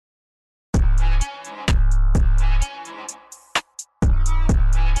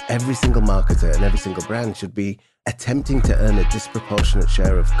every single marketer and every single brand should be attempting to earn a disproportionate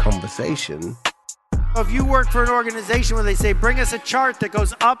share of conversation. If you work for an organization where they say, bring us a chart that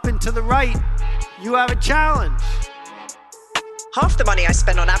goes up and to the right, you have a challenge. Half the money I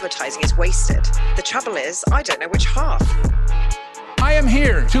spend on advertising is wasted. The trouble is, I don't know which half. I am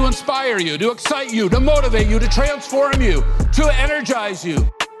here to inspire you, to excite you, to motivate you, to transform you, to energize you.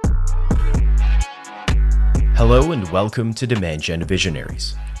 Hello and welcome to Demand Gen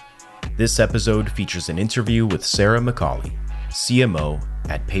Visionaries. This episode features an interview with Sarah McAuley, CMO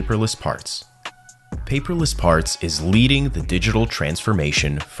at Paperless Parts. Paperless Parts is leading the digital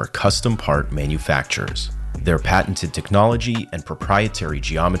transformation for custom part manufacturers. Their patented technology and proprietary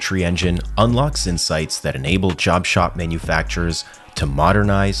geometry engine unlocks insights that enable job shop manufacturers to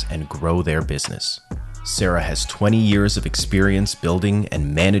modernize and grow their business. Sarah has 20 years of experience building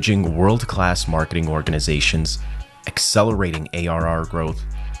and managing world-class marketing organizations, accelerating ARR growth,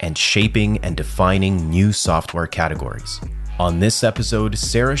 and shaping and defining new software categories. On this episode,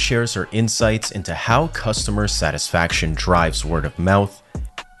 Sarah shares her insights into how customer satisfaction drives word of mouth,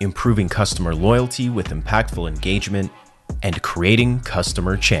 improving customer loyalty with impactful engagement, and creating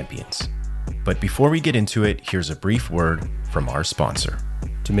customer champions. But before we get into it, here's a brief word from our sponsor.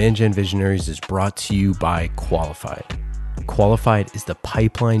 Demand Gen Visionaries is brought to you by Qualified. Qualified is the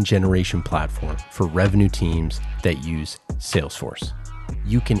pipeline generation platform for revenue teams that use Salesforce.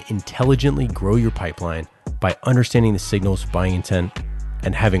 You can intelligently grow your pipeline by understanding the signals of buying intent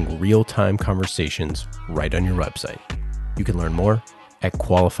and having real-time conversations right on your website. You can learn more at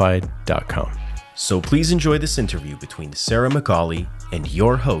qualified.com. So please enjoy this interview between Sarah McAuley and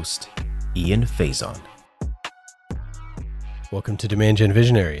your host, Ian Faison. Welcome to Demand Gen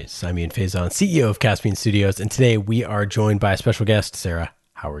Visionaries. I'm Ian Faison, CEO of Caspian Studios, and today we are joined by a special guest. Sarah,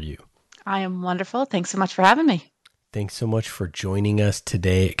 how are you? I am wonderful. Thanks so much for having me. Thanks so much for joining us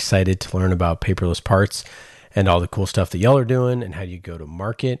today. Excited to learn about Paperless Parts and all the cool stuff that y'all are doing and how you go to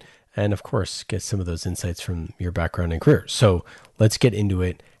market, and of course, get some of those insights from your background and career. So let's get into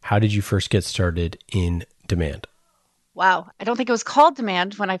it. How did you first get started in demand? Wow. I don't think it was called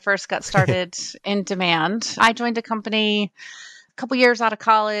Demand when I first got started in demand. I joined a company a couple years out of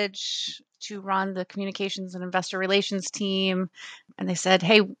college to run the communications and investor relations team. And they said,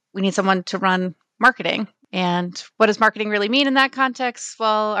 hey, we need someone to run marketing. And what does marketing really mean in that context?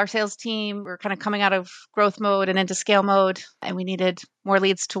 Well, our sales team, we're kind of coming out of growth mode and into scale mode, and we needed more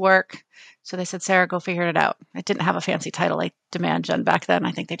leads to work. So they said, Sarah, go figure it out. It didn't have a fancy title like Demand Gen back then.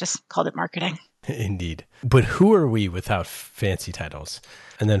 I think they just called it marketing. Indeed. But who are we without fancy titles?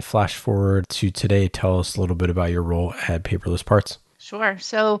 And then flash forward to today. Tell us a little bit about your role at Paperless Parts. Sure.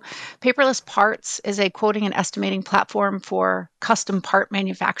 So Paperless Parts is a quoting and estimating platform for custom part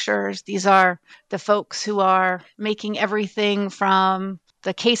manufacturers. These are the folks who are making everything from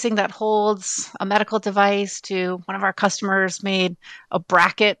the casing that holds a medical device to one of our customers made a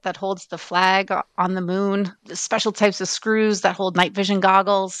bracket that holds the flag on the moon, the special types of screws that hold night vision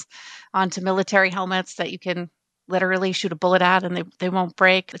goggles onto military helmets that you can literally shoot a bullet at and they won't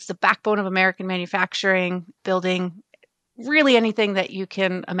break. It's the backbone of American manufacturing, building really anything that you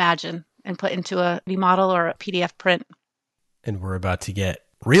can imagine and put into a model or a PDF print. And we're about to get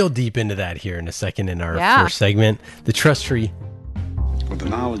real deep into that here in a second in our first segment, the trust tree. With the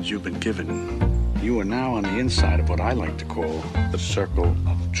knowledge you've been given, you are now on the inside of what I like to call the circle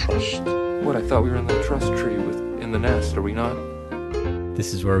of trust. What, I thought we were in the trust tree in the nest, are we not?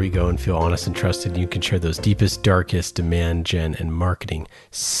 This is where we go and feel honest and trusted. You can share those deepest, darkest demand gen and marketing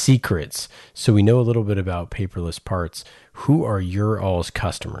secrets. So we know a little bit about Paperless Parts. Who are your all's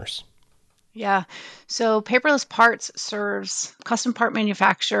customers? Yeah. So Paperless Parts serves custom part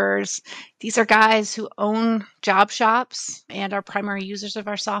manufacturers. These are guys who own job shops, and our primary users of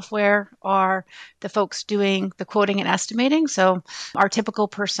our software are the folks doing the quoting and estimating. So our typical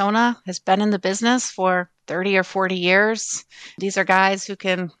persona has been in the business for 30 or 40 years. These are guys who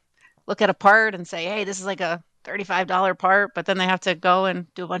can look at a part and say, hey, this is like a $35 part, but then they have to go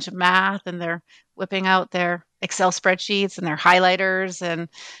and do a bunch of math, and they're whipping out their Excel spreadsheets and their highlighters and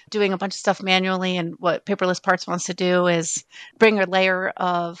doing a bunch of stuff manually. And what Paperless Parts wants to do is bring a layer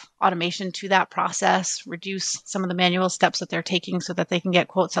of automation to that process, reduce some of the manual steps that they're taking so that they can get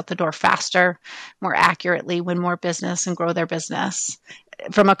quotes out the door faster, more accurately, win more business and grow their business.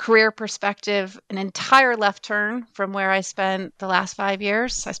 From a career perspective, an entire left turn from where I spent the last 5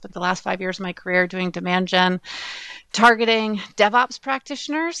 years. I spent the last 5 years of my career doing demand gen, targeting DevOps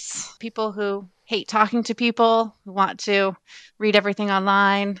practitioners, people who hate talking to people, who want to read everything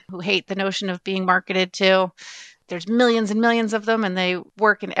online, who hate the notion of being marketed to. There's millions and millions of them, and they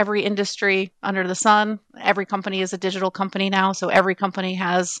work in every industry under the sun. Every company is a digital company now. So every company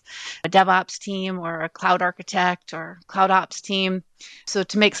has a DevOps team or a cloud architect or cloud ops team. So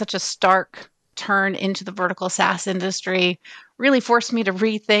to make such a stark turn into the vertical SaaS industry really forced me to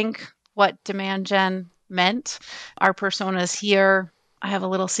rethink what demand gen meant. Our personas here, I have a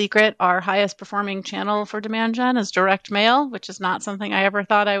little secret. Our highest performing channel for demand gen is direct mail, which is not something I ever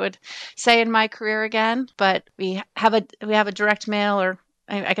thought I would say in my career again. But we have a direct mail, or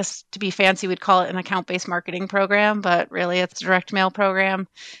I guess to be fancy, we'd call it an account-based marketing program, but really it's a direct mail program.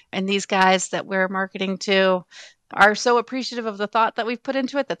 And these guys that we're marketing to are so appreciative of the thought that we've put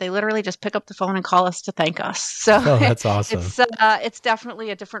into it that they literally just pick up the phone and call us to thank us. So that's awesome. It's definitely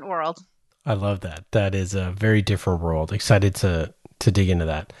a different world. I love that. That is a very different world. Excited to dig into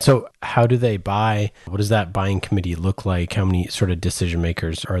that. So how do they buy? What does that buying committee look like? How many sort of decision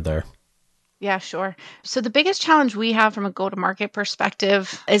makers are there? Yeah, sure. So the biggest challenge we have from a go-to-market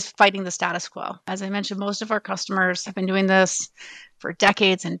perspective is fighting the status quo. As I mentioned, most of our customers have been doing this for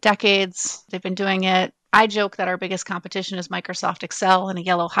decades and decades. They've been doing it. I joke that our biggest competition is Microsoft Excel and a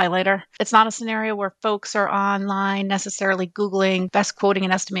yellow highlighter. It's not a scenario where folks are online necessarily Googling best quoting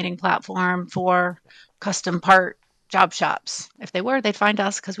and estimating platform for custom part job shops. If they were, they'd find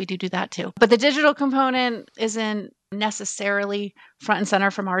us because we do that too. But the digital component isn't necessarily front and center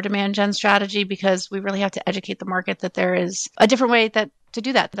from our demand gen strategy because we really have to educate the market that there is a different way to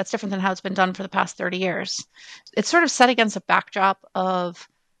do that. That's different than how it's been done for the past 30 years. It's sort of set against a backdrop of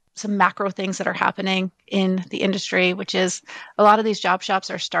some macro things that are happening in the industry, which is a lot of these job shops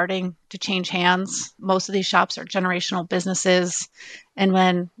are starting to change hands. Most of these shops are generational businesses. And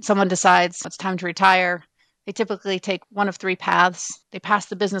when someone decides it's time to retire, they typically take one of three paths. They pass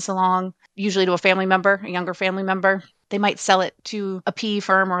the business along, usually to a family member, a younger family member. They might sell it to a PE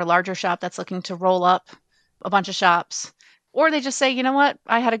firm or a larger shop that's looking to roll up a bunch of shops. Or they just say, you know what,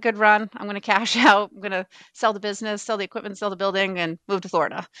 I had a good run. I'm going to cash out. I'm going to sell the business, sell the equipment, sell the building, and move to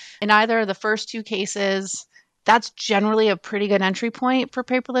Florida. In either of the first two cases, that's generally a pretty good entry point for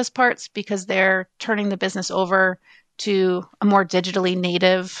paperless parts because they're turning the business over to a more digitally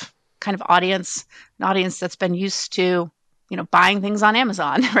native kind of audience, an audience that's been used to, buying things on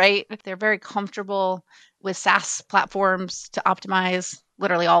Amazon, right? They're very comfortable with SaaS platforms to optimize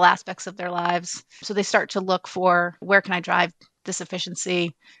literally all aspects of their lives. So they start to look for, where can I drive this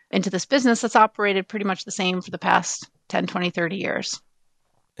efficiency into this business that's operated pretty much the same for the past 10, 20, 30 years.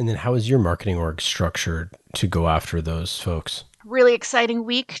 And then how is your marketing org structured to go after those folks? Really exciting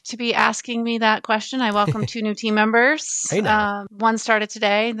week to be asking me that question. I welcome 2 new team members. Hey now. One started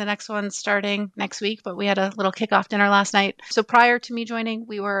today, the next one's starting next week, but we had a little kickoff dinner last night. So prior to me joining,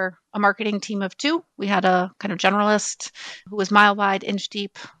 we were a marketing team of 2. We had a kind of generalist who was mile wide, inch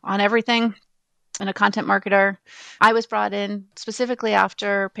deep on everything, and a content marketer. I was brought in specifically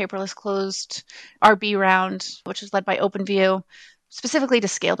after Paperless closed our B round, which was led by OpenView, specifically to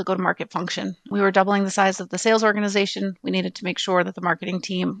scale the go-to-market function. We were doubling the size of the sales organization. We needed to make sure that the marketing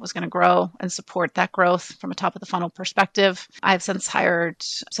team was going to grow and support that growth from a top of the funnel perspective. I've since hired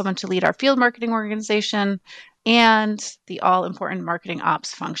someone to lead our field marketing organization and the all-important marketing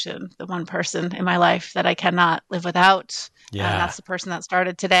ops function, the one person in my life that I cannot live without. Yeah. And that's the person that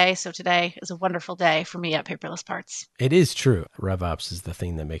started today. So today is a wonderful day for me at Paperless Parts. It is true. RevOps is the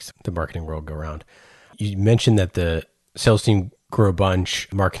thing that makes the marketing world go round. You mentioned that the sales team grew a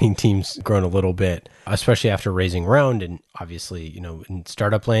bunch, marketing team's grown a little bit, especially after raising round. And obviously, in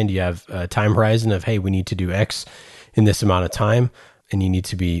startup land, you have a time horizon of, hey, we need to do X in this amount of time. And you need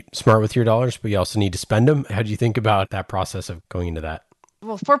to be smart with your dollars, but you also need to spend them. How do you think about that process of going into that?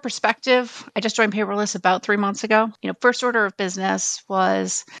 Well, for perspective, I just joined Paperless about 3 months ago. First order of business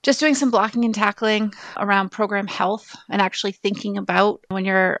was just doing some blocking and tackling around program health and actually thinking about when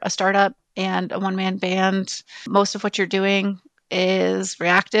you're a startup and a one-man band, most of what you're doing is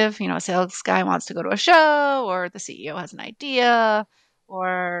reactive. A sales guy wants to go to a show, or the CEO has an idea,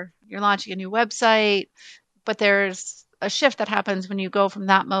 or you're launching a new website. But there's a shift that happens when you go from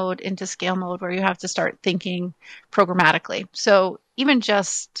that mode into scale mode where you have to start thinking programmatically. So even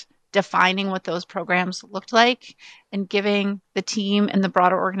just defining what those programs looked like and giving the team and the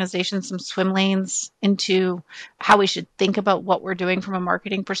broader organization some swim lanes into how we should think about what we're doing from a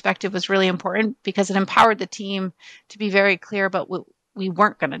marketing perspective was really important because it empowered the team to be very clear about what we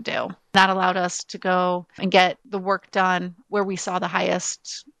weren't going to do. That allowed us to go and get the work done where we saw the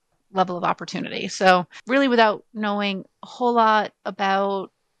highest level of opportunity. So really, without knowing a whole lot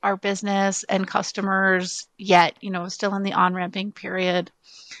about our business and customers yet, still in the on-ramping period,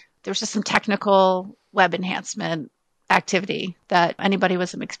 there was just some technical web enhancement activity that anybody with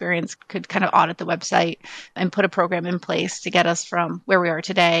some experience could kind of audit the website and put a program in place to get us from where we are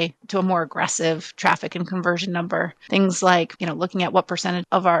today to a more aggressive traffic and conversion number. Things like, looking at what percentage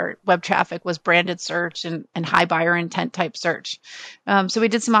of our web traffic was branded search and high buyer intent type search. So we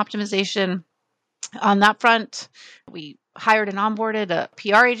did some optimization on that front. We hired and onboarded a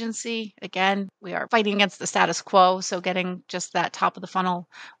PR agency. Again, we are fighting against the status quo. So getting just that top of the funnel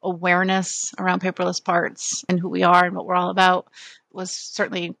awareness around Paperless Parts and who we are and what we're all about was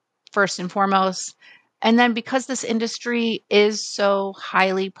certainly first and foremost. And then because this industry is so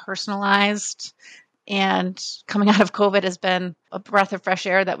highly personalized, and coming out of COVID has been a breath of fresh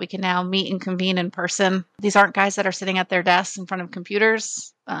air that we can now meet and convene in person. These aren't guys that are sitting at their desks in front of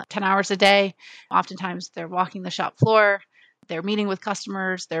computers 10 hours a day. Oftentimes they're walking the shop floor. They're meeting with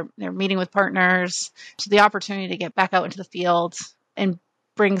customers. They're meeting with partners. So the opportunity to get back out into the field and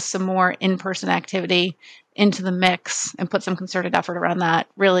bring some more in-person activity into the mix and put some concerted effort around that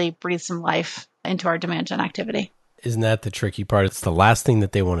really breathes some life into our demand gen activity. Isn't that the tricky part? It's the last thing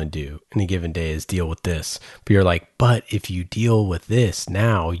that they want to do in a given day is deal with this. But you're like, but if you deal with this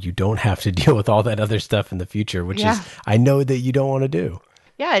now, you don't have to deal with all that other stuff in the future, which is, I know that you don't want to do.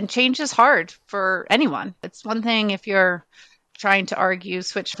 Yeah, and change is hard for anyone. It's one thing if you're trying to argue,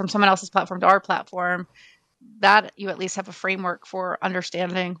 switch from someone else's platform to our platform, that you at least have a framework for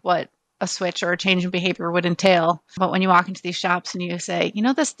understanding what a switch or a change in behavior would entail. But when you walk into these shops and you say,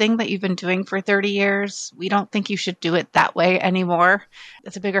 this thing that you've been doing for 30 years, we don't think you should do it that way anymore.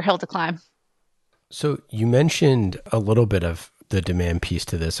 It's a bigger hill to climb. So you mentioned a little bit of the demand piece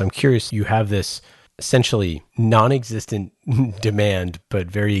to this. I'm curious, you have this essentially non-existent demand, but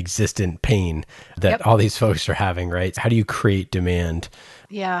very existent pain that all these folks are having, right? How do you create demand?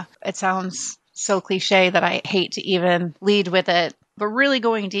 Yeah, it sounds so cliche that I hate to even lead with it. But really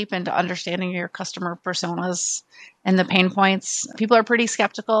going deep into understanding your customer personas and the pain points. People are pretty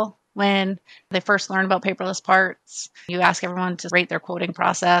skeptical when they first learn about Paperless Parts. You ask everyone to rate their quoting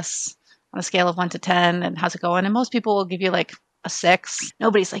process on a scale of 1 to 10 and how's it going? And most people will give you like a 6.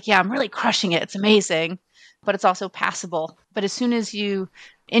 Nobody's like, yeah, I'm really crushing it. It's amazing. But it's also passable. But as soon as you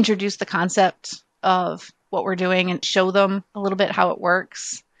introduce the concept of what we're doing and show them a little bit how it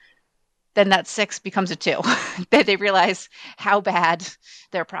works, then that 6 becomes a 2. They realize how bad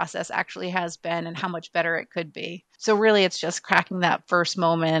their process actually has been and how much better it could be. So really, it's just cracking that first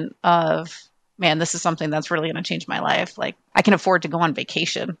moment of, man, this is something that's really going to change my life. Like, I can afford to go on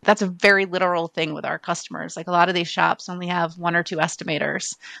vacation. That's a very literal thing with our customers. Like, a lot of these shops only have 1 or 2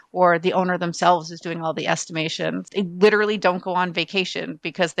 estimators, or the owner themselves is doing all the estimations. They literally don't go on vacation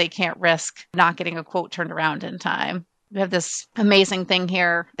because they can't risk not getting a quote turned around in time. We have this amazing thing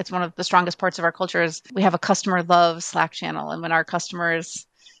here. It's one of the strongest parts of our culture is we have a customer love Slack channel. And when our customers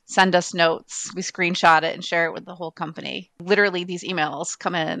send us notes, we screenshot it and share it with the whole company. Literally, these emails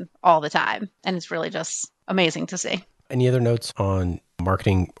come in all the time. And it's really just amazing to see. Any other notes on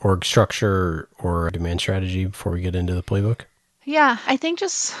marketing org structure or demand strategy before we get into the playbook? Yeah, I think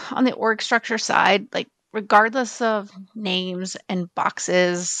just on the org structure side, like, regardless of names and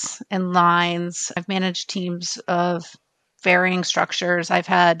boxes and lines, I've managed teams of varying structures. I've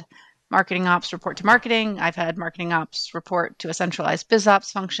had marketing ops report to marketing. I've had marketing ops report to a centralized biz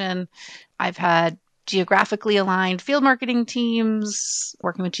ops function. I've had geographically aligned field marketing teams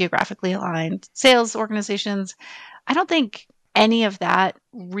working with geographically aligned sales organizations. I don't think any of that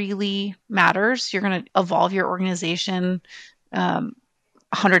really matters. You're going to evolve your organization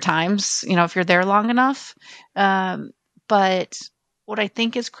 100 times, if you're there long enough. But what I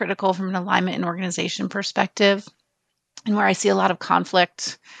think is critical from an alignment and organization perspective, and where I see a lot of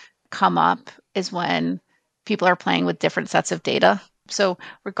conflict come up, is when people are playing with different sets of data. So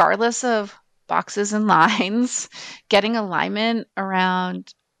regardless of boxes and lines, getting alignment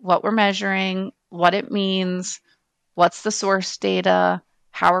around what we're measuring, what it means, what's the source data,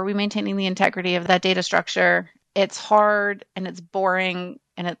 how are we maintaining the integrity of that data structure. It's hard and it's boring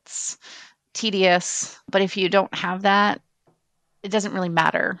and it's tedious. But if you don't have that, it doesn't really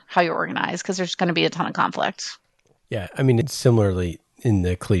matter how you're organized because there's going to be a ton of conflict. Yeah. I mean, it's similarly in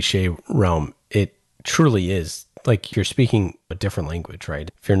the cliche realm. It truly is like you're speaking a different language,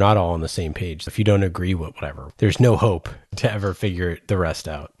 right? If you're not all on the same page, if you don't agree with whatever, there's no hope to ever figure the rest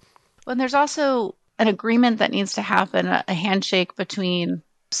out. Well, and there's also an agreement that needs to happen, a handshake between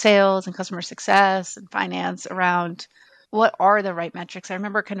sales and customer success and finance around what are the right metrics. I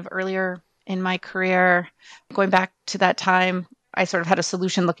remember kind of earlier in my career, going back to that time, I sort of had a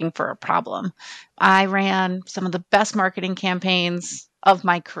solution looking for a problem. I ran some of the best marketing campaigns of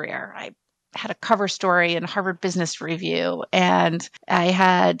my career. I had a cover story in Harvard Business Review, and I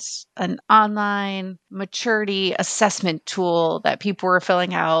had an online maturity assessment tool that people were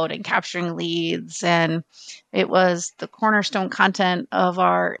filling out and capturing leads. And it was the cornerstone content of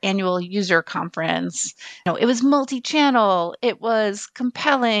our annual user conference. It was multi-channel. It was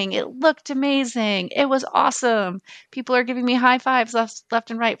compelling. It looked amazing. It was awesome. People are giving me high fives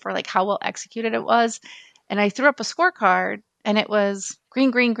left and right for like how well executed it was. And I threw up a scorecard, and it was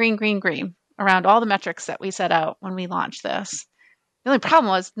green, green, green, green, green around all the metrics that we set out when we launched this. The only problem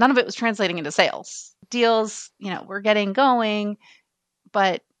was none of it was translating into sales. Deals, were getting going,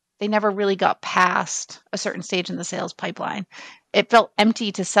 but they never really got past a certain stage in the sales pipeline. It felt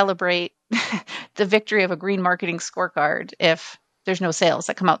empty to celebrate the victory of a green marketing scorecard if there's no sales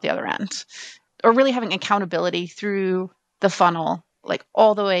that come out the other end. Or really having accountability through the funnel, like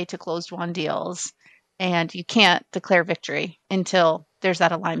all the way to closed won deals. And you can't declare victory until there's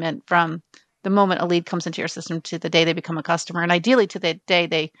that alignment from the moment a lead comes into your system to the day they become a customer, and ideally to the day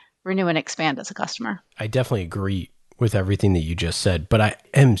they renew and expand as a customer. I definitely agree with everything that you just said, but I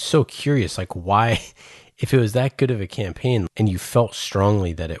am so curious, like why, if it was that good of a campaign and you felt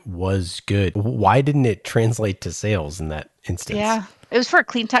strongly that it was good, why didn't it translate to sales in that instance? Yeah. It was for a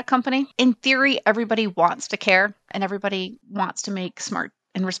clean tech company. In theory, everybody wants to care and everybody wants to make smart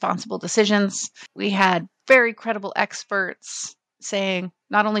and responsible decisions. We had very credible experts saying,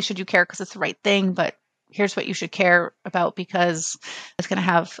 not only should you care because it's the right thing, but here's what you should care about because it's going to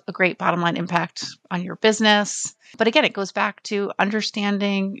have a great bottom line impact on your business. But again, it goes back to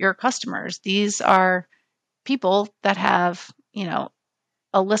understanding your customers. These are people that have,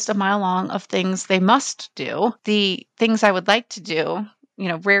 a list a mile long of things they must do. The things I would like to do,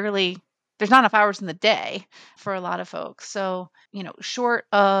 rarely, there's not enough hours in the day for a lot of folks. So, short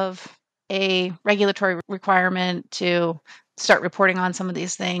of a regulatory requirement to start reporting on some of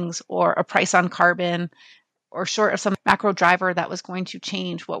these things, or a price on carbon, or short of some macro driver that was going to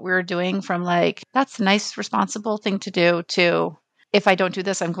change what we were doing from like, that's a nice, responsible thing to do, to if I don't do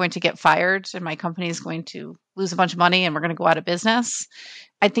this, I'm going to get fired and my company is going to lose a bunch of money and we're going to go out of business.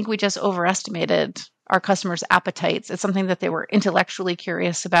 I think we just overestimated our customers' appetites. It's something that they were intellectually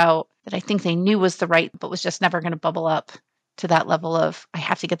curious about, that I think they knew was the right, but was just never going to bubble up to that level of, I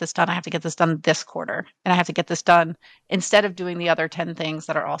have to get this done. I have to get this done this quarter. And I have to get this done instead of doing the other 10 things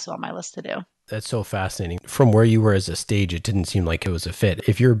that are also on my list to do. That's so fascinating. From where you were as a stage, it didn't seem like it was a fit.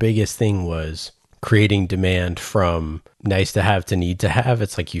 If your biggest thing was creating demand from nice to have to need to have,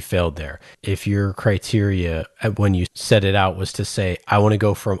 it's like you failed there. If your criteria when you set it out was to say, I want to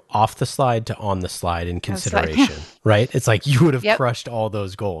go from off the slide to on the slide in consideration, right? It's like you would have crushed all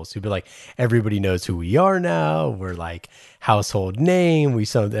those goals. You'd be like, everybody knows who we are now. We're like household name. We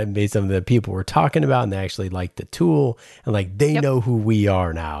made some of the people we're talking about and they actually like the tool and like they know who we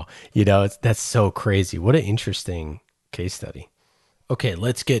are now. That's so crazy. What an interesting case study. Okay,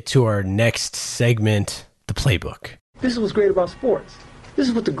 let's get to our next segment, the playbook. This is what's great about sports. This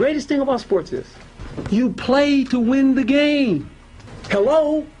is what the greatest thing about sports is. You play to win the game.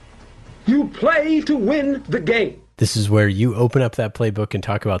 Hello? You play to win the game. This is where you open up that playbook and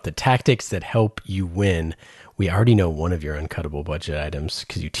talk about the tactics that help you win. We already know one of your uncuttable budget items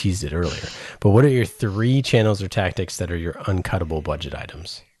because you teased it earlier. But what are your 3 channels or tactics that are your uncuttable budget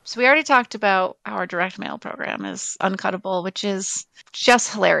items? So we already talked about our direct mail program is uncuttable, which is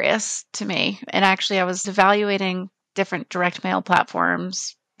just hilarious to me. And actually, I was evaluating different direct mail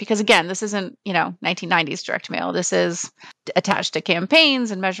platforms because, again, this isn't, 1990s direct mail. This is attached to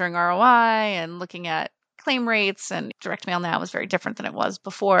campaigns and measuring ROI and looking at claim rates. And direct mail now is very different than it was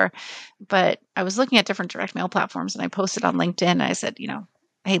before. But I was looking at different direct mail platforms and I posted on LinkedIn. And I said,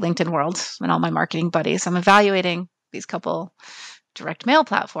 hey, LinkedIn world and all my marketing buddies, I'm evaluating these couple direct mail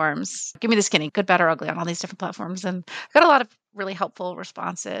platforms. Give me the skinny, good, bad, or ugly on all these different platforms. And I got a lot of really helpful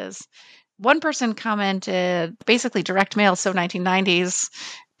responses. One person commented, basically direct mail, so 1990s,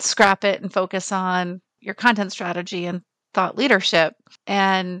 scrap it and focus on your content strategy and thought leadership.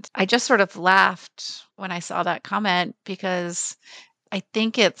 And I just sort of laughed when I saw that comment because I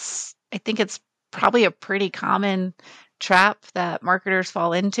think it's probably a pretty common trap that marketers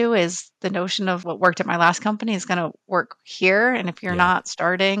fall into is the notion of what worked at my last company is going to work here. And if you're not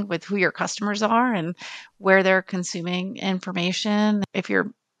starting with who your customers are and where they're consuming information, if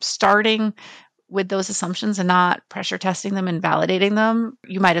you're starting with those assumptions and not pressure testing them and validating them,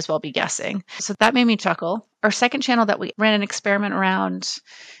 you might as well be guessing. So that made me chuckle. Our second channel that we ran an experiment around,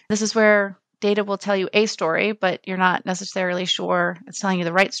 this is where data will tell you a story, but you're not necessarily sure it's telling you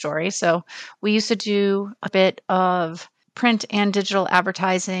the right story. So we used to do a bit of print and digital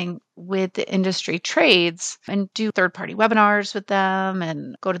advertising with the industry trades and do third-party webinars with them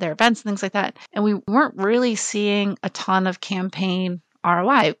and go to their events and things like that. And we weren't really seeing a ton of campaign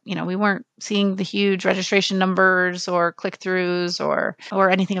ROI. We weren't seeing the huge registration numbers or click-throughs or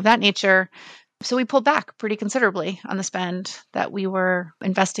anything of that nature. So we pulled back pretty considerably on the spend that we were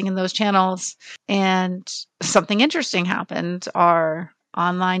investing in those channels. And something interesting happened. Our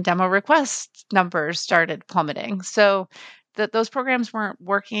online demo request numbers started plummeting. So those programs weren't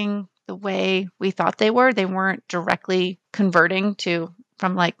working the way we thought they were. They weren't directly converting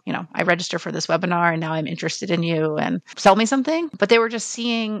from I register for this webinar and now I'm interested in you and sell me something. But they were just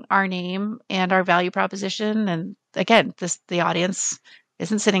seeing our name and our value proposition. And again, the audience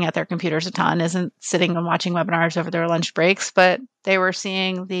isn't sitting at their computers a ton, isn't sitting and watching webinars over their lunch breaks, but they were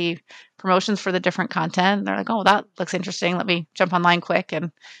seeing the promotions for the different content. They're like, oh, that looks interesting. Let me jump online quick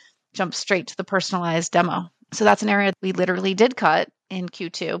and jump straight to the personalized demo. So that's an area we literally did cut in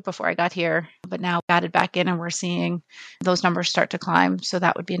Q2 before I got here, but now added back in and we're seeing those numbers start to climb. So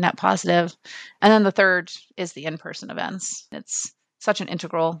that would be a net positive. And then the third is the in-person events. It's such an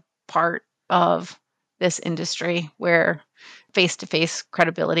integral part of this industry where face-to-face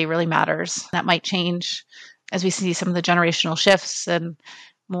credibility really matters. That might change as we see some of the generational shifts and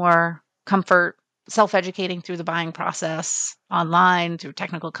more comfort self-educating through the buying process online, through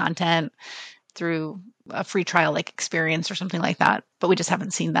technical content, through a free trial like experience or something like that. But we just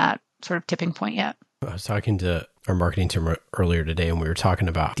haven't seen that sort of tipping point yet. I was talking to our marketing team earlier today, and we were talking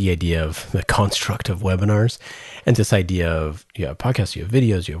about the idea of the construct of webinars and this idea of you have podcasts, you have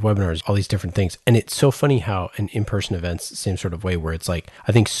videos, you have webinars, all these different things. And it's so funny how an in-person event's same sort of way where it's like,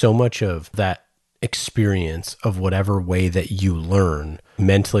 I think so much of that experience of whatever way that you learn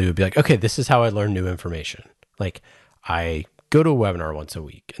mentally would be like, okay, this is how I learn new information. Like I go to a webinar once a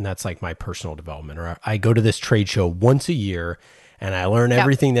week and that's like my personal development, or I go to this trade show once a year and I learn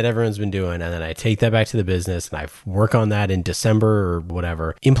everything that everyone's been doing. And then I take that back to the business and I work on that in December or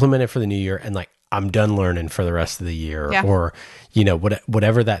whatever, implement it for the new year. And like, I'm done learning for the rest of the year or,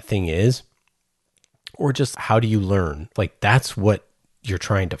 whatever that thing is, or just how do you learn? Like, that's what you're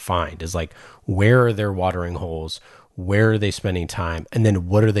trying to find is like, where are their watering holes? Where are they spending time? And then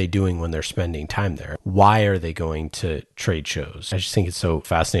what are they doing when they're spending time there? Why are they going to trade shows? I just think it's so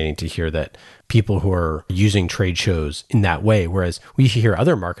fascinating to hear that people who are using trade shows in that way, whereas we hear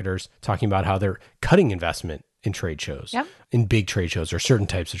other marketers talking about how they're cutting investment in trade shows, in big trade shows or certain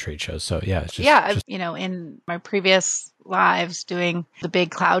types of trade shows. So it's just, in my previous lives doing the big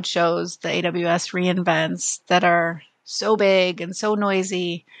cloud shows, the AWS reInvents that are so big and so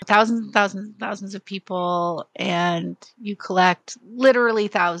noisy, thousands and thousands and thousands of people, and you collect literally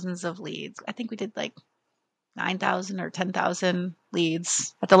thousands of leads. I think we did like 9,000 or 10,000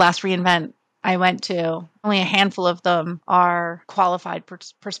 leads at the last reInvent I went to. Only a handful of them are qualified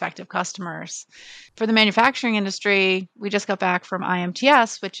prospective customers. For the manufacturing industry, we just got back from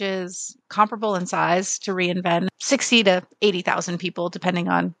IMTS, which is comparable in size to reInvent, 60 to 80,000 people, depending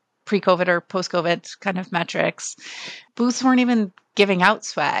on pre-COVID or post-COVID kind of metrics. Booths weren't even giving out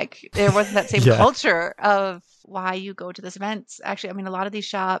swag. There wasn't that same culture of why you go to this event. Actually, a lot of these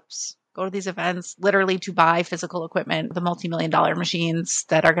shops go to these events literally to buy physical equipment, the multi-million-dollar machines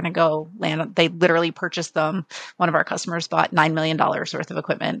that are going to go land. They literally purchased them. One of our customers bought $9 million worth of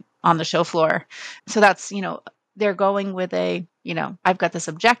equipment on the show floor. So that's, they're going with I've got this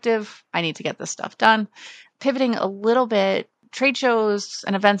objective. I need to get this stuff done. Pivoting a little bit, trade shows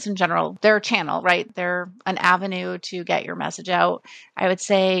and events in general, they're a channel, right? They're an avenue to get your message out. I would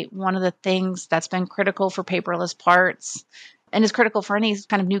say one of the things that's been critical for Paperless Parts and is critical for any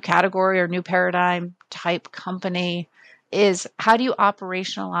kind of new category or new paradigm type company is how do you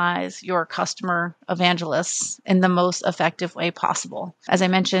operationalize your customer evangelists in the most effective way possible? As I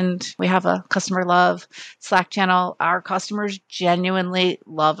mentioned, we have a customer love Slack channel. Our customers genuinely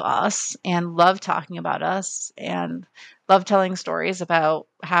love us and love talking about us and love telling stories about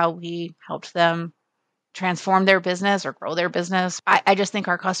how we helped them transform their business or grow their business. I just think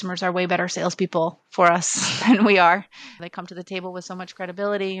our customers are way better salespeople for us than we are. They come to the table with so much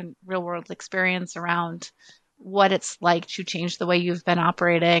credibility and real world experience around what it's like to change the way you've been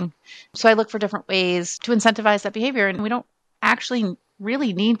operating. So I look for different ways to incentivize that behavior. And we don't actually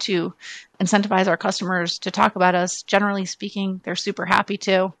really need to incentivize our customers to talk about us. Generally speaking, they're super happy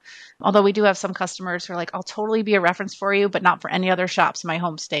to. Although we do have some customers who are like, I'll totally be a reference for you, but not for any other shops in my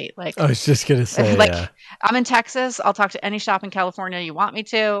home state. Like, I was just going to say, I'm in Texas. I'll talk to any shop in California you want me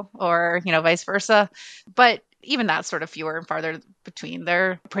to, or, vice versa. But even that's sort of fewer and farther between.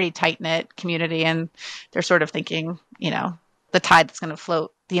 They're a pretty tight-knit community, and they're sort of thinking, the tide that's going to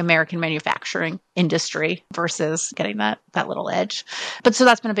float the American manufacturing industry versus getting that little edge. But so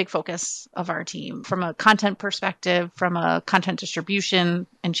that's been a big focus of our team from a content perspective, from a content distribution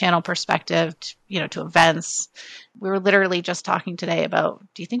and channel perspective, to events. We were literally just talking today about,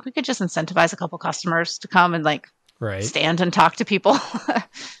 do you think we could just incentivize a couple customers to come and stand and talk to people?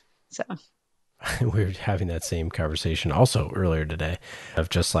 So we were having that same conversation also earlier today of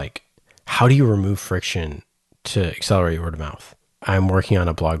just how do you remove friction to accelerate word of mouth? I'm working on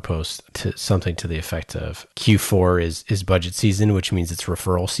a blog post to something to the effect of Q4 is budget season, which means it's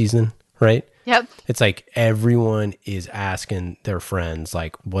referral season, right? Yep. It's everyone is asking their friends,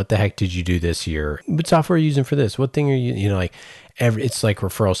 what the heck did you do this year? What software are you using for this? What thing are you, it's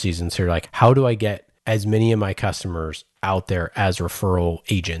referral season. So you're how do I get as many of my customers out there as referral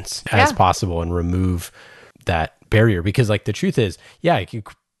agents as possible and remove that barrier? Because the truth is, I could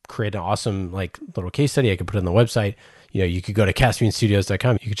create an awesome little case study. I could put it on the website. You could go to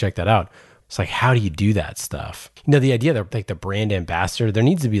caspianstudios.com. You could check that out. It's how do you do that stuff? The idea that the brand ambassador, there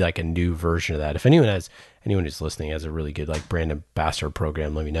needs to be a new version of that. If anyone who's listening has a really good brand ambassador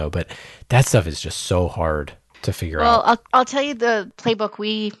program, let me know. But that stuff is just so hard to figure out. Well, I'll tell you the playbook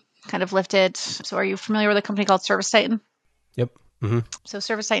we kind of lifted. So are you familiar with a company called ServiceTitan? Yep. Mm-hmm. So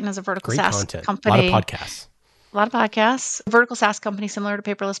ServiceTitan is a vertical Great SaaS content. company. A lot of podcasts. A vertical SaaS company similar to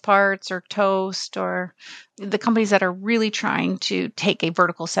Paperless Parts or Toast, or the companies that are really trying to take a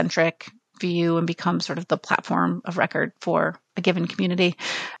vertical centric view and become sort of the platform of record for a given community.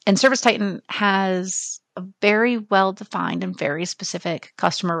 And ServiceTitan has a very well-defined and very specific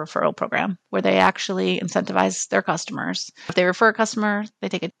customer referral program where they actually incentivize their customers. If they refer a customer, they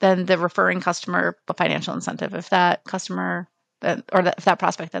take it, then the referring customer a financial incentive. If that customer if that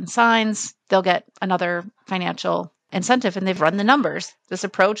prospect then signs, they'll get another financial incentive, and they've run the numbers. This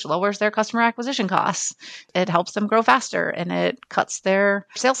approach lowers their customer acquisition costs. It helps them grow faster, and it cuts their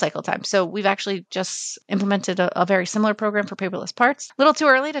sales cycle time. So we've actually just implemented a very similar program for Paperless Parts. A little too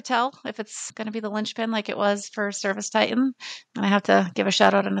early to tell if it's going to be the linchpin like it was for ServiceTitan. And I have to give a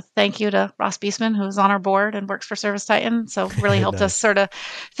shout out and a thank you to Ross Beesman, who's on our board and works for ServiceTitan. So really helped us sort of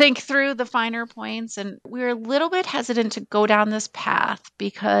think through the finer points. And we were a little bit hesitant to go down this path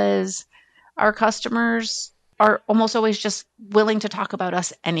because our customers are almost always just willing to talk about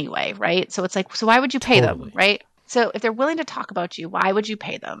us anyway, right? So it's so why would you pay them, right? So if they're willing to talk about you, why would you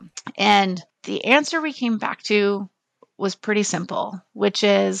pay them? And the answer we came back to was pretty simple, which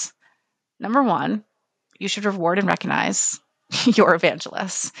is, number one, you should reward and recognize your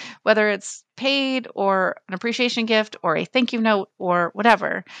evangelists, whether it's paid or an appreciation gift or a thank you note or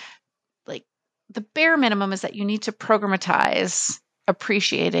whatever. The bare minimum is that you need to programatize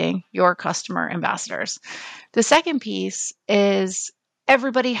appreciating your customer ambassadors. The second piece is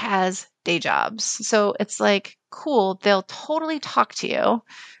everybody has day jobs. So it's cool, they'll totally talk to you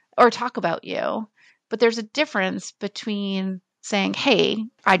or talk about you, but there's a difference between saying, hey,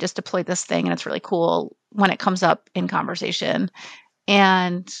 I just deployed this thing and it's really cool when it comes up in conversation,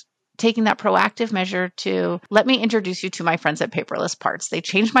 and taking that proactive measure to let me introduce you to my friends at Paperless Parts. They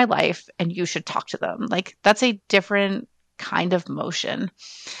changed my life and you should talk to them. That's a different kind of motion.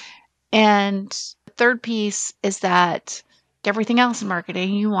 And the third piece is that everything else in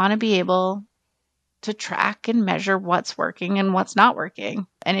marketing, you want to be able to track and measure what's working and what's not working.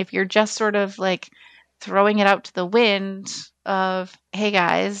 And if you're just sort of throwing it out to the wind of, hey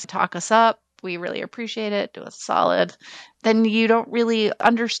guys, talk us up, we really appreciate it, do us solid, then you don't really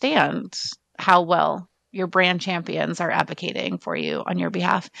understand how well your brand champions are advocating for you on your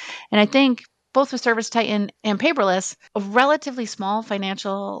behalf. And I think both with ServiceTitan and Paperless, a relatively small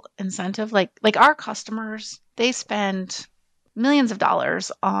financial incentive, like our customers, they spend millions of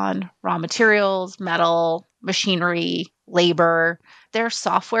dollars on raw materials, metal, machinery, labor. Their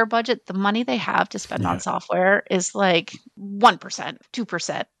software budget, the money they have to spend on software is 1%,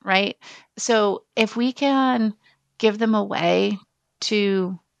 2%, right? So if we can give them a way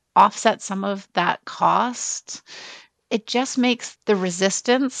to offset some of that cost, it just makes the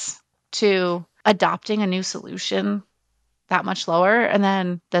resistance to adopting a new solution that much lower. And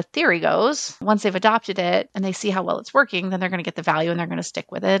then the theory goes, once they've adopted it and they see how well it's working, then they're going to get the value and they're going to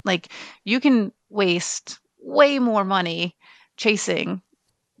stick with it. You can waste way more money chasing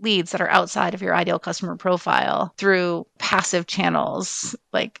leads that are outside of your ideal customer profile through passive channels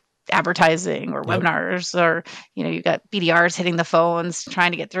like advertising or webinars, or you got BDRs hitting the phones,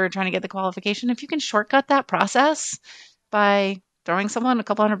 trying to get the qualification. If you can shortcut that process by throwing someone a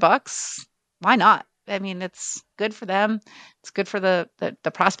couple $100, why not? I mean, it's good for them. It's good for the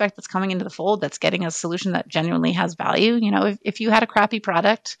prospect that's coming into the fold, that's getting a solution that genuinely has value. If you had a crappy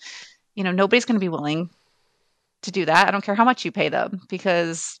product, nobody's going to be willing to do that. I don't care how much you pay them,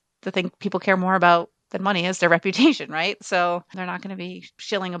 because the thing people care more about than money is their reputation, right? So they're not going to be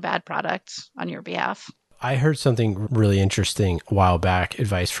shilling a bad product on your behalf. I heard something really interesting a while back,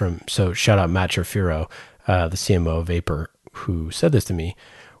 advice from, so shout out Matt Shafiro, the CMO of Vapor, who said this to me,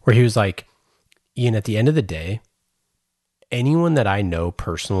 where he was like, Ian, at the end of the day, anyone that I know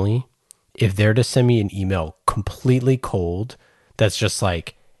personally, if they're to send me an email completely cold, that's just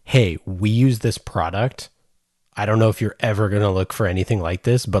like, hey, we use this product. I don't know if you're ever going to look for anything like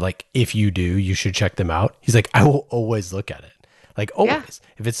this, but like, if you do, you should check them out. He's like, I will always look at it. Like always, yeah.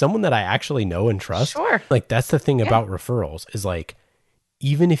 If it's someone that I actually know and trust, sure. Like that's the thing about referrals is like,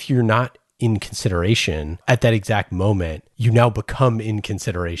 even if you're not in consideration at that exact moment, you now become in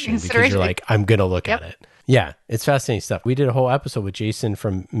consideration because you're like, I'm going to look at it. Yeah, it's fascinating stuff. We did a whole episode with Jason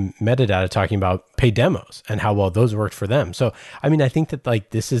from Metadata talking about paid demos and how well those worked for them. So, I mean, I think that like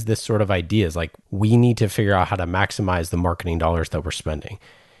this is this sort of idea is like, we need to figure out how to maximize the marketing dollars that we're spending.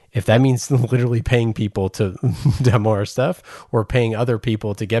 If that means literally paying people to demo our stuff or paying other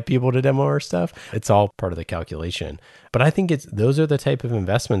people to get people to demo our stuff, it's all part of the calculation. But I think those are the type of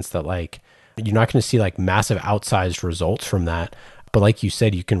investments that like, you're not going to see like massive outsized results from that. But like you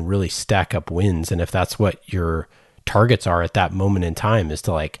said, you can really stack up wins. And if that's what your targets are at that moment in time is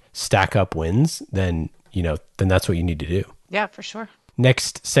to like stack up wins, then, then that's what you need to do. Yeah, for sure.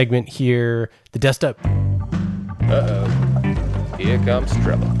 Next segment here, the dust up. Here comes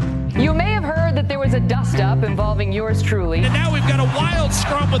trouble. You may have heard that there was a dust-up involving yours truly. And now we've got a wild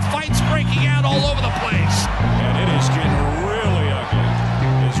scrum with fights breaking out all over the place. And it is getting really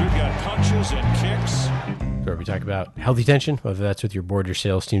ugly as we've got punches and kicks. Where we talk about healthy tension, whether that's with your board, your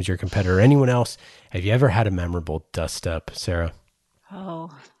sales teams, your competitor, or anyone else. Have you ever had a memorable dust-up, Sarah?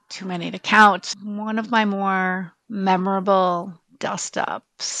 Oh, too many to count. One of my more memorable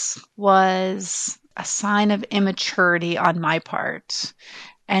dust-ups was a sign of immaturity on my part.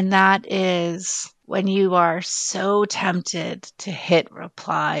 And that is when you are so tempted to hit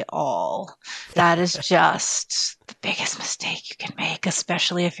reply all. That is just the biggest mistake you can make,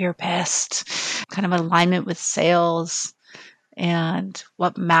 especially if you're pissed. Kind of alignment with sales and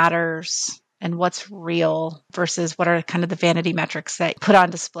what matters and what's real versus what are kind of the vanity metrics that you put on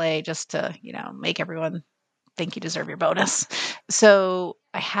display just to, make everyone think you deserve your bonus. So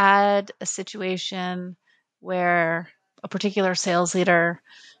I had a situation where a particular sales leader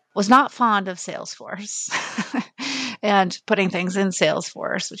was not fond of Salesforce and putting things in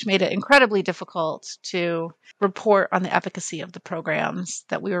Salesforce, which made it incredibly difficult to report on the efficacy of the programs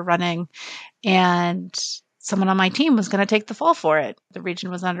that we were running. And someone on my team was going to take the fall for it. The region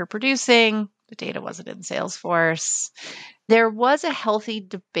was underproducing. The data wasn't in Salesforce. There was a healthy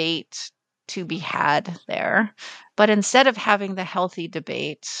debate to be had there. But instead of having the healthy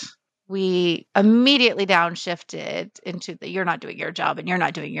debate, we immediately downshifted into the you're not doing your job and you're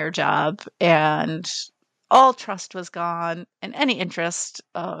not doing your job. And all trust was gone, and any interest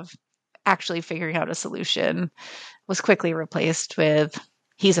of actually figuring out a solution was quickly replaced with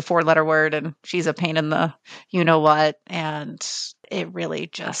he's a 4-letter word and she's a pain in the you-know-what. And it really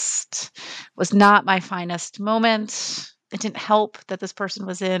just was not my finest moment. It didn't help that this person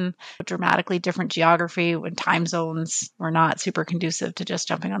was in a dramatically different geography when time zones were not super conducive to just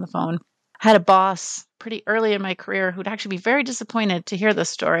jumping on the phone. I had a boss pretty early in my career who'd actually be very disappointed to hear this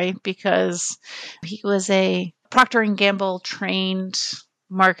story because he was a Procter & Gamble trained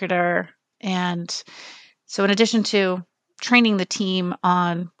marketer. And so in addition to training the team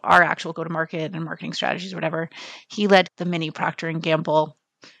on our actual go-to-market and marketing strategies or whatever, he led the mini Procter & Gamble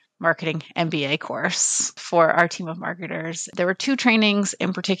marketing MBA course for our team of marketers. There were 2 trainings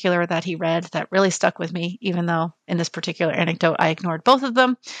in particular that he read that really stuck with me, even though in this particular anecdote, I ignored both of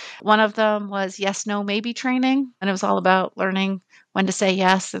them. One of them was yes, no, maybe training. And it was all about learning when to say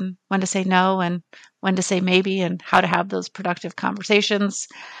yes and when to say no and when to say maybe and how to have those productive conversations.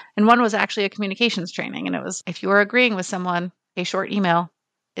 And one was actually a communications training. And it was, if you are agreeing with someone, a short email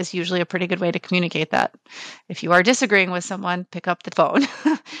is usually a pretty good way to communicate that. If you are disagreeing with someone, pick up the phone,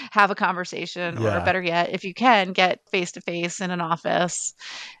 have a conversation, or better yet, if you can, get face-to-face in an office.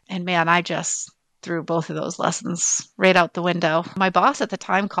 And man, I just threw both of those lessons right out the window. My boss at the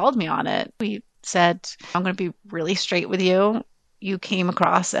time called me on it. We said, I'm going to be really straight with you. You came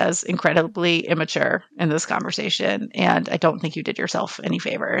across as incredibly immature in this conversation, and I don't think you did yourself any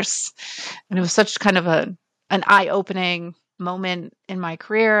favors. And it was such kind of an eye-opening moment in my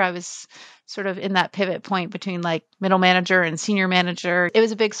career. I was sort of in that pivot point between like middle manager and senior manager. It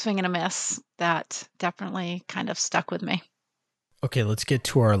was a big swing and a miss that definitely kind of stuck with me. Okay, let's get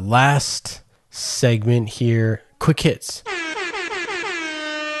to our last segment here. Quick hits.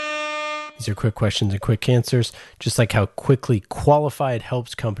 These are quick questions and quick answers, just like how quickly Qualified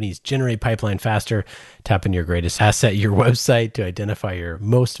helps companies generate pipeline faster. Tap into your greatest asset, your website, to identify your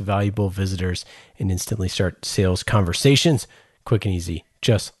most valuable visitors and instantly start sales conversations. Quick and easy,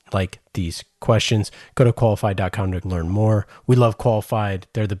 just like these questions. Go to qualified.com to learn more. We love Qualified.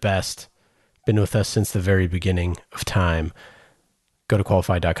 They're the best. Been with us since the very beginning of time. Go to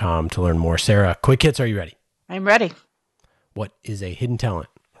qualified.com to learn more. Sarah, quick hits. Are you ready? I'm ready. What is a hidden talent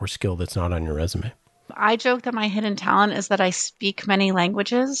or skill that's not on your resume? I joke that my hidden talent is that I speak many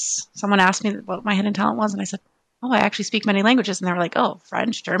languages. Someone asked me what my hidden talent was, and I said, I actually speak many languages. And they were like,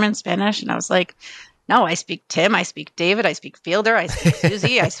 French, German, Spanish. And I was like, no, I speak Tim, I speak David, I speak Fielder, I speak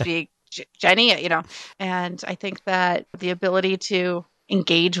Susie, I speak Jenny, And I think that the ability to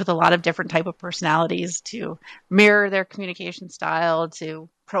engage with a lot of different type of personalities, to mirror their communication style, to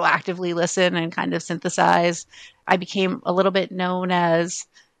proactively listen and kind of synthesize. I became a little bit known as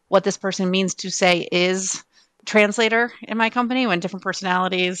what this person means to say is translator in my company. When different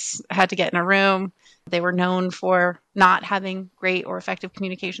personalities had to get in a room, they were known for not having great or effective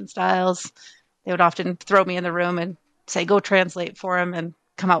communication styles. They would often throw me in the room and say, go translate for them and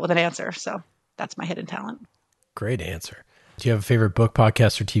come out with an answer. So that's my hidden talent. Great answer. Do you have a favorite book,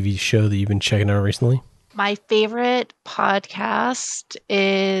 podcast, or TV show that you've been checking out recently? My favorite podcast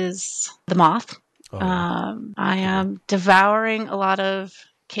is The Moth. I am devouring a lot of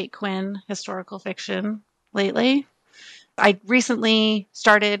Kate Quinn historical fiction lately. I recently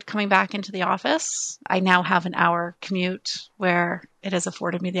started coming back into the office. I now have an hour commute where it has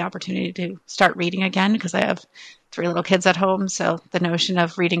afforded me the opportunity to start reading again because I have 3 little kids at home. So the notion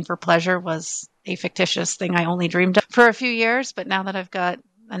of reading for pleasure was a fictitious thing I only dreamed of for a few years. But now that I've got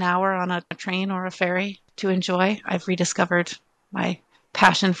an hour on a train or a ferry to enjoy, I've rediscovered my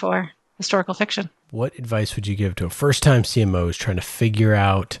passion for historical fiction. What advice would you give to a first-time CMO who's trying to figure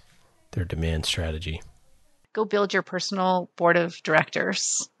out their demand strategy? Go build your personal board of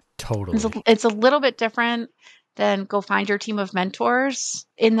directors. Totally. It's a little bit different than go find your team of mentors,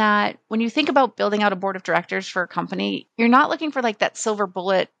 in that when you think about building out a board of directors for a company, you're not looking for like that silver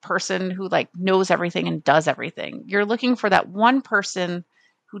bullet person who like knows everything and does everything. You're looking for that one person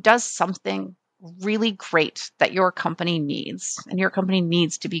who does something really great that your company needs and your company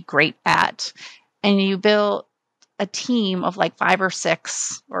needs to be great at. And you build a team of like 5 or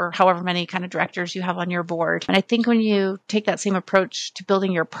 6 or however many kind of directors you have on your board. And I think when you take that same approach to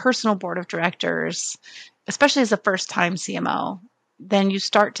building your personal board of directors, especially as a first-time CMO, then you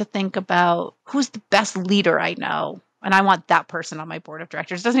start to think about who's the best leader I know. And I want that person on my board of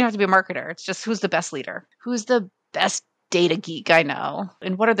directors. It doesn't even have to be a marketer. It's just who's the best leader? Who's the best data geek I know?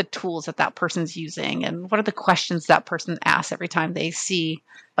 And what are the tools that person's using? And what are the questions that person asks every time they see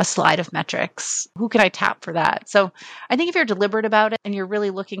a slide of metrics? Who can I tap for that? So I think if you're deliberate about it and you're really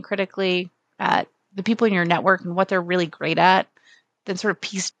looking critically at the people in your network and what they're really great at, then sort of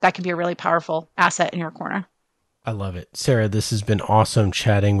piece that can be a really powerful asset in your corner. I love it. Sarah, this has been awesome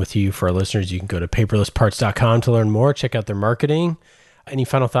chatting with you. For our listeners, you can go to paperlessparts.com to learn more, check out their marketing. Any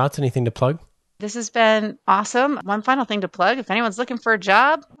final thoughts? Anything to plug? This has been awesome. One final thing to plug. If anyone's looking for a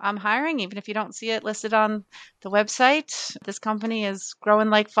job, I'm hiring, even if you don't see it listed on the website. This company is growing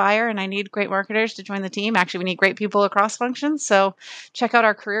like fire, and I need great marketers to join the team. Actually, we need great people across functions. So check out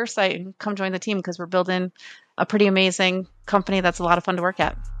our career site and come join the team because we're building a pretty amazing company that's a lot of fun to work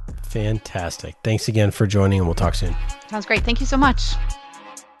at. Fantastic. Thanks again for joining, and we'll talk soon. Sounds great. Thank you so much.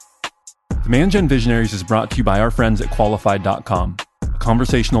 Demand Gen Visionaries is brought to you by our friends at Qualified.com, a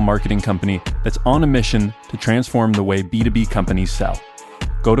conversational marketing company that's on a mission to transform the way B2B companies sell.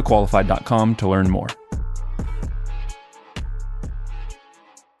 Go to Qualified.com to learn more.